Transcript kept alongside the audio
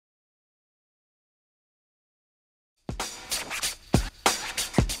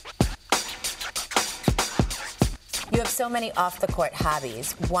so many off-the-court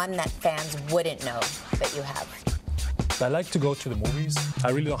hobbies, one that fans wouldn't know that you have? I like to go to the movies. I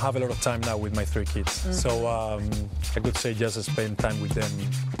really don't have a lot of time now with my 3 kids. So I could say just spend time with them.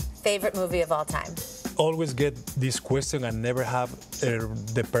 Favorite movie of all time? Always get this question and never have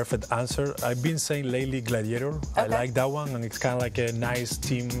the perfect answer. I've been saying lately Gladiator. Okay. I like that one, and it's kind of like a nice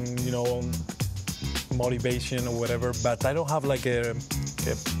team, motivation or whatever, but I don't have like a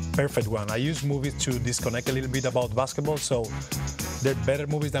perfect one. I use movies to disconnect a little bit about basketball, so they're better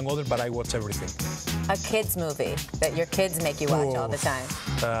movies than others, but I watch everything. A kids movie that your kids make you watch all the time?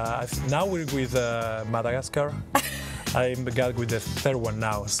 Now we're with Madagascar. I got with the 3rd one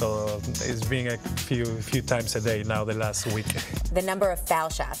now, so it's been a few times a day now the last week. The number of foul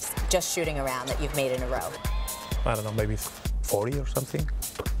shots, just shooting around, that you've made in a row? I don't know, maybe 40 or something.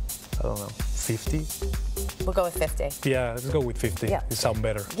 I don't know, 50? We'll go with 50. Yeah, let's go with 50. Yeah. It sounds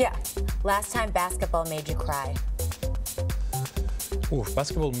better. Yeah. Last time basketball made you cry? Ooh,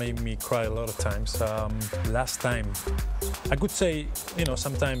 basketball made me cry a lot of times. Last time, I could say,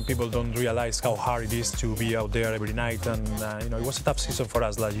 sometimes people don't realize how hard it is to be out there every night, and it was a tough season for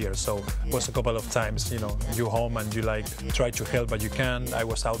us last year. So it was a couple of times, you're home and you try to help, but you can't. I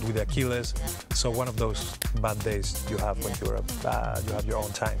was out with Achilles, so one of those bad days you have when you have your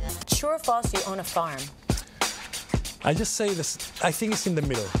own time. True or false, you own a farm? I just say this. I think it's in the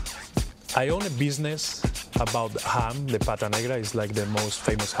middle. I own a business about ham. The Pata Negra is like the most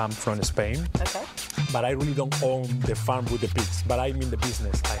famous ham from Spain. Okay. But I really don't own the farm with the pigs. But I'm in the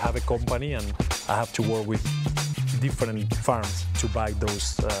business. I have a company and I have to work with different farms to buy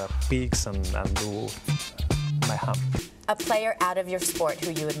those pigs and do my ham. A player out of your sport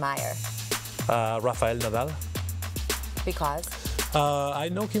who you admire? Rafael Nadal. Because? I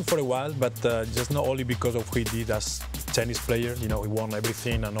know him for a while, but just not only because of what he did as tennis player. He won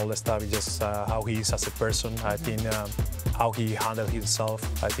everything and all that stuff. It's just how he is as a person. I think how he handled himself.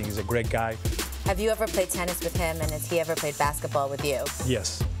 I think he's a great guy. Have you ever played tennis with him, and has he ever played basketball with you?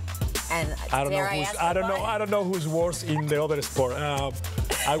 Yes. And I don't know who's worse in the other sport.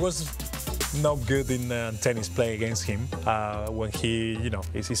 I was not good in tennis playing against him when he,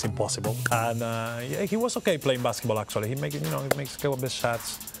 it's impossible. And yeah, he was okay playing basketball actually. He makes a couple of best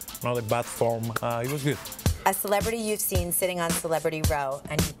shots, not a bad form. He was good. A celebrity you've seen sitting on Celebrity Row,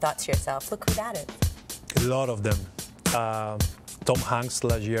 and you thought to yourself, look who that is. A lot of them. Tom Hanks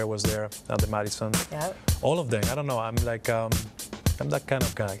last year was there at the Madison. Yep. All of them. I don't know. I'm like, I'm that kind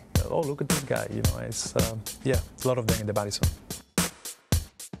of guy. Oh, look at this guy. It's yeah, a lot of them in the Madison.